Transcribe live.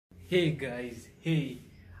Hey guys, hey,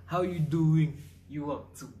 how you doing? You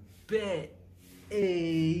up to bed?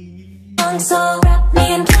 Hey. So wrap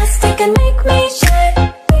me in plastic and make me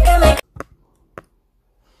shine.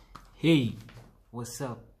 Hey, what's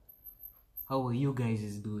up? How are you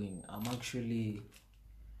guys doing? I'm actually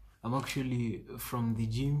from the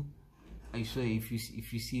gym. I swear, if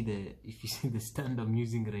you see the stand I'm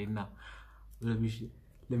using right now, let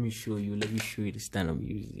me show you the stand I'm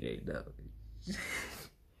using right now.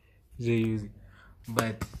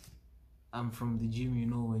 But I'm from the gym. You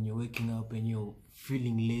know, when you're waking up and you're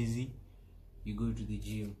feeling lazy, you go to the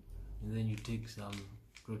gym and then you take some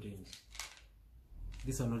proteins.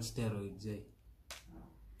 These are not steroids, eh?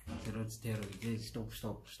 They're not steroids. Eh? Stop.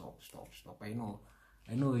 I know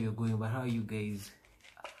where you're going, but how are you guys?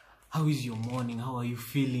 How is your morning? How are you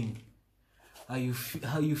feeling? How you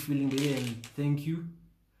feeling? Yeah, and thank you.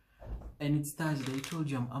 And it's Thursday. I told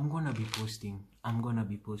you I'm gonna be posting.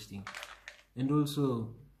 And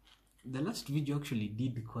also, the last video actually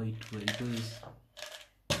did quite well. It was,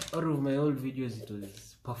 out of my old videos, it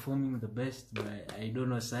was performing the best, but I don't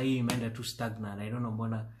know, Sai imeenda too stagnant. I don't know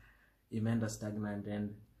mbona imeenda stagnant.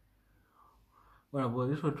 And what about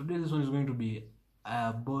this one? Today this one is going to be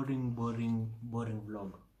a boring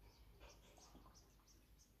vlog.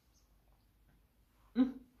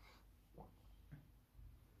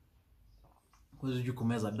 Because you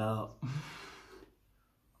kumeza dawa.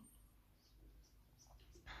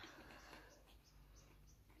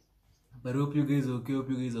 But I hope you guys are okay,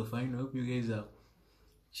 hope you guys are fine, I hope you guys are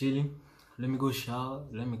chilling. Let me go shower,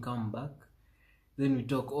 let me come back. Then we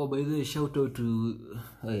talk. Oh, by the way, shout out to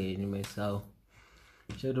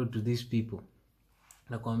shout out to these people.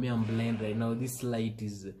 Nakwambia I'm blind right now. This light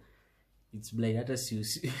it's blind. Hata si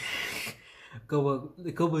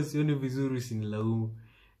kama sione vizuri usinilaumu.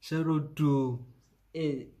 Shout out to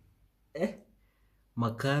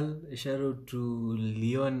Makal, shout out to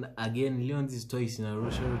Leon again. Leon is twice in a row.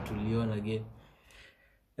 Shout out to Leon again.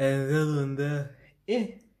 And the other one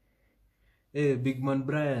there, Big Man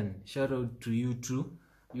Brian. Shout out to you too.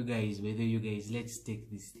 You guys, let's take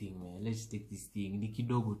this thing, man. Let's take this thing.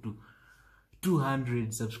 Nikidogo to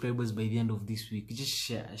 200 subscribers by the end of this week. Just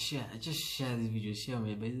share this video. Share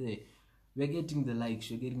me. By the way, we're getting the likes.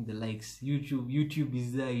 YouTube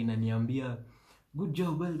is there inaniambia, good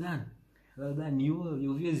job, well done. Well done.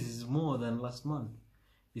 Your views is more than last month.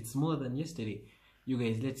 It's more than yesterday. You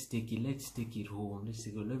guys, let's take it home.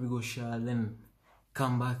 Let me go shower, then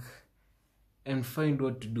come back and find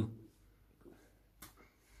what to do.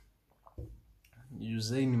 You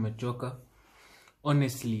say nimechoka.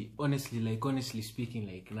 Honestly speaking,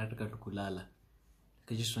 like nataka tu kulala.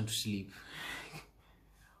 I just want to sleep.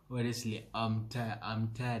 Honestly, I'm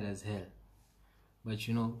tired as hell. But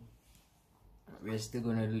you know, we're still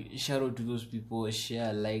gonna do. Shout out to those people.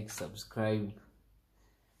 Share, like, subscribe,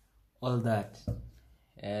 all that.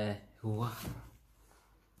 Wow.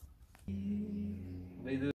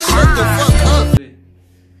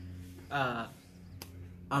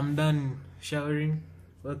 I'm done showering.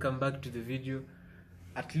 Welcome back to the video.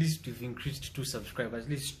 At least we've increased 2 subscribers. At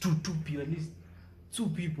least two people.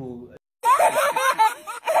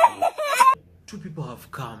 2 people have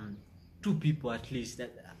come. 2 people at least.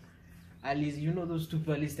 At least, you know, those 2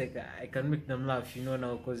 people, at least like, I can make them laugh, you know,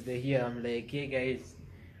 now, because they're here. I'm like, hey guys.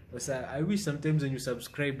 I wish sometimes when you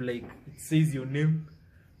subscribe, like, it says your name,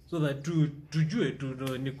 so that tujue tu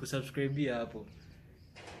no ni kusubscribe hapo.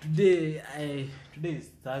 Today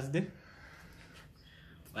is Thursday.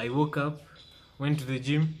 I woke up, went to the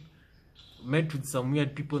gym, met with some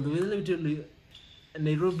weird people. Let me tell you,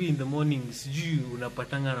 Nairobi in the morning, sijui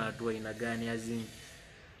unapatanga na watu aina gani, as in,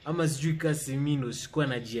 ama sijui kasi mimi sikuwa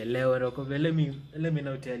najielewa. Let me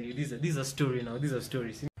now tell you, this is a story now. These are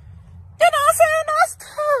stories.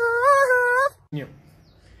 Yeah.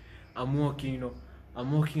 I'm walking,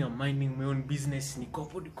 I'm minding my own business.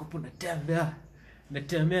 Nikopo natembea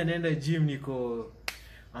naenda gym,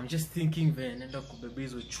 I'm just thinking when naenda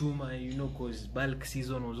kubebezo chuma, you know, cause bulk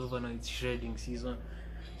season was over, now it's shredding season.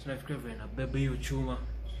 So nafikiri when nabebe hiyo chuma.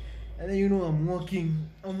 And then, you know, I'm walking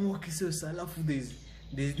so salafu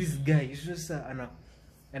there's this guy, you know, sir,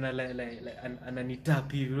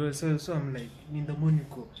 ananitap hivi, you know. So I'm like, in the morning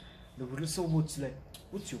so what's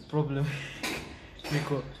your problem?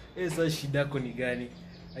 Niko, sasa shida yako ni gani?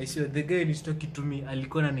 I saw the guy is talking to me,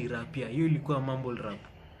 alikuwa ananirapia. Hiyo ilikuwa mumble rap.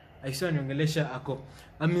 I saw aniongelesha ako,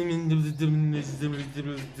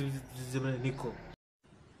 Niko,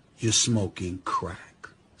 you're smoking crack.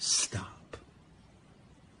 Stop.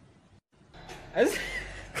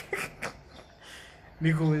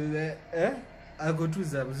 Niko, ako tu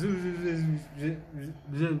za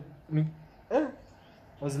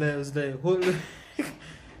I was like, hold on.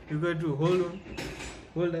 You got to hold on,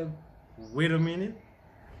 wait a minute.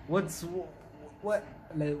 What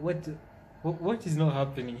is not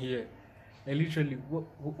happening here? Like literally,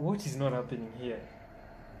 what is not happening here?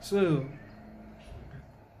 So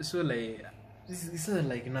like it's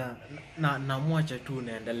like na mwacha tu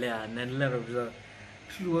naendelea kabisa.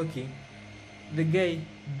 Still working. The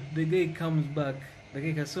guy comes back. The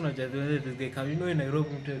guy kasona jadwele this guy comes. You know in Nairobi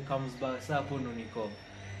mtu comes back. Sasa hapo ndo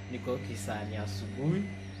niko kisani asubuhi.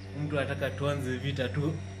 Mtu anataka tuanze vita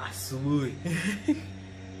tu asubuhi.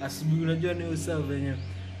 Asubuhi unajua ni usawa venye.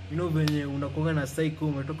 You know venye unakuwa na psycho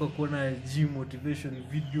umetoka kuona gym motivation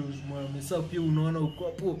videos mwana sasa pia unaona uko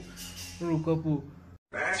hapo.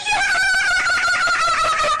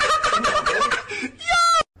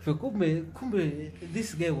 So kumbe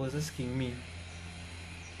this guy was asking me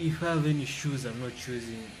if I have any shoes I'm not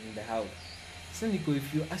choosing in the house. So Nico,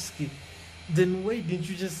 if you ask it, then why didn't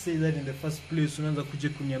you just say that in the first place? Unaanza kuja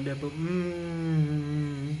kuniambia hapo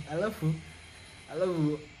alafu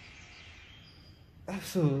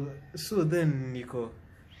so then Nico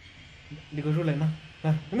tu like na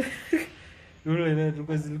yule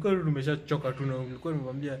tulikuwa tumeshachoka tu na nilikuwa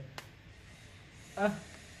nimwambia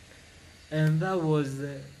and that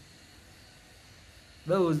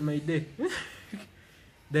was my day.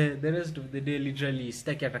 The rest of the day literally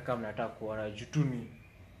sitaki hata kama nataka kuona jutuni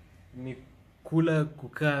ni kula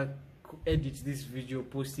kukaa edit this video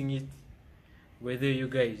posting it whether you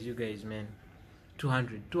guys man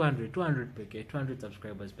 200 peke 200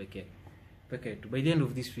 subscribers peke by the end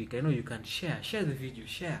of this week I know you can share the video,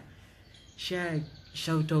 share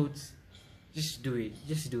shout outs, just do it.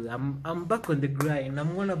 I'm back on the grind.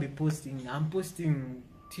 I'm gonna be posting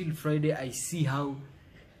till Friday. I see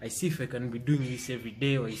if I can be doing this every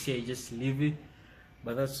day, or I say I just leave it,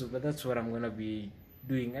 but that's what I'm gonna be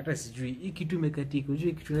doing. Hata sijui hii kitu imekatika,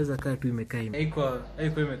 unajua kitu inaweza kaa tu imekaa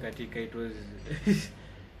haiko imekatika. It was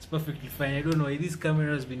it's perfectly fine. I don't know why this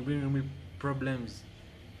camera has been bringing me problems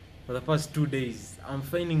for the past 2 days. I'm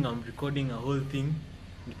finding I'm recording a whole thing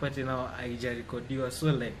nipate now haijarekodiwa,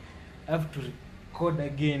 so like I have to record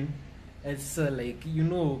again. It's like you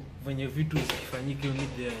know when your vitu zikifanyika you need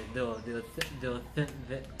the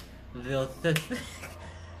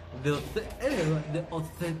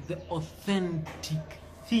authentic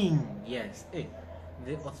thing. Yes,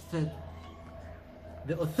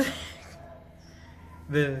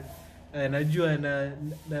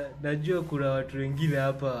 najua kuna watu wengine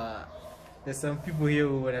hapa. There's some people here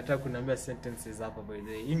who wanataka kuniambia sentences hapa by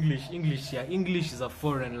the way. English is a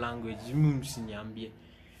foreign language. Mimi msiniambie.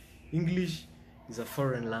 English is a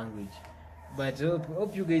foreign language. But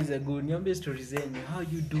hope you guys are good. Niambie stories zenu. How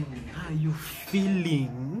you doing? How you feeling?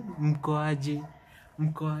 Mkoaje?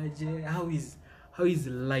 How is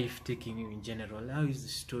life taking you in general? How is the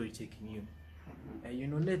story taking you? You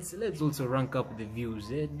know, let's also rank up the views.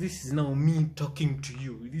 This is now me talking to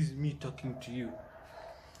you.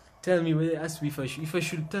 Tell me, ask me if I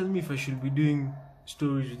should be doing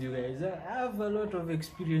stories with you guys. I have a lot of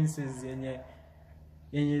experiences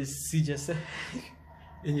yenye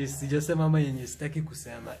sijasema ama yenye sitaki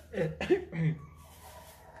kusema.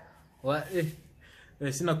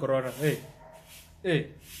 Sina corona. I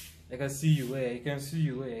can see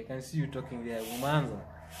you talking there.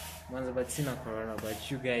 Manza, but sina corona.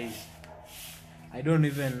 But you guys, I don't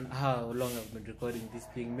even how long I've been recording this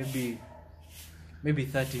thing. Maybe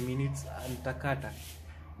 30 minutes. Antakata.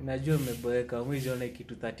 Najua mmeboeka. Mwezi ona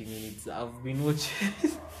kitu 30 minutes. I've been watching.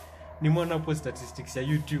 Nimeona post statistics ya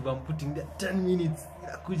YouTube. I'm putting that 10 minutes.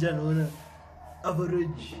 Nakuja naona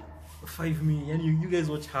average 5 minutes. Yani you guys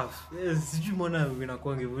watch half. Yes, sijui mbona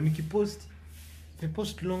inakuwa hivyo. Nikipost, if I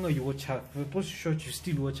post longer you watch half. If I post short you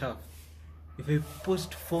still watch half. If I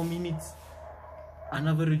post 4 minutes, an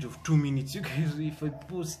average of 2 minutes. You guys, if I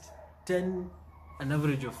post 10, an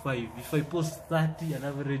average of 5. If I post 30, an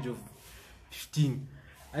average of 15.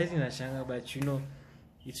 I think that's shanga, but you know,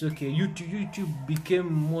 it's okay. YouTube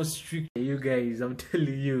became more strict. You guys, I'm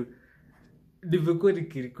telling you, the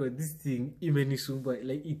record this thing, even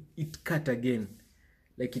like it cut again.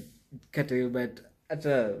 Like it cut again, but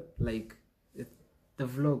after like the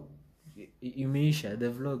vlog, imeisha,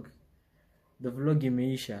 the vlog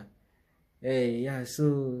imeisha. Hey, yeah,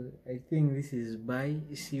 so I think this is bye.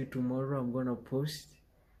 See you tomorrow. I'm gonna post.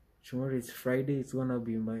 Tomorrow it's Friday. It's gonna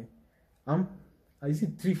be my is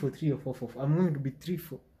it 3 for 3 or 4 for 4? I'm going to be 3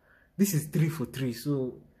 for. This is 3 for 3,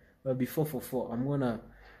 so it'll be 4 for 4. I'm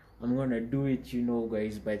gonna do it, you know,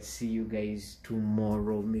 guys. But see you guys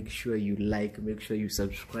tomorrow. Make sure you like, make sure you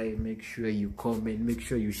subscribe, make sure you comment, make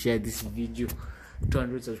sure you share this video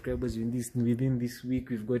 200 subscribers within this week.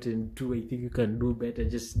 We've gotten 2. I think you can do better.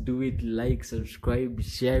 Just do it. Like, subscribe,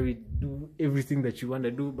 share it, do everything that you want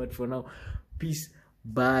to do. But for now, peace.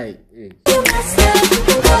 Bye. You must have, you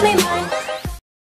can call me mine.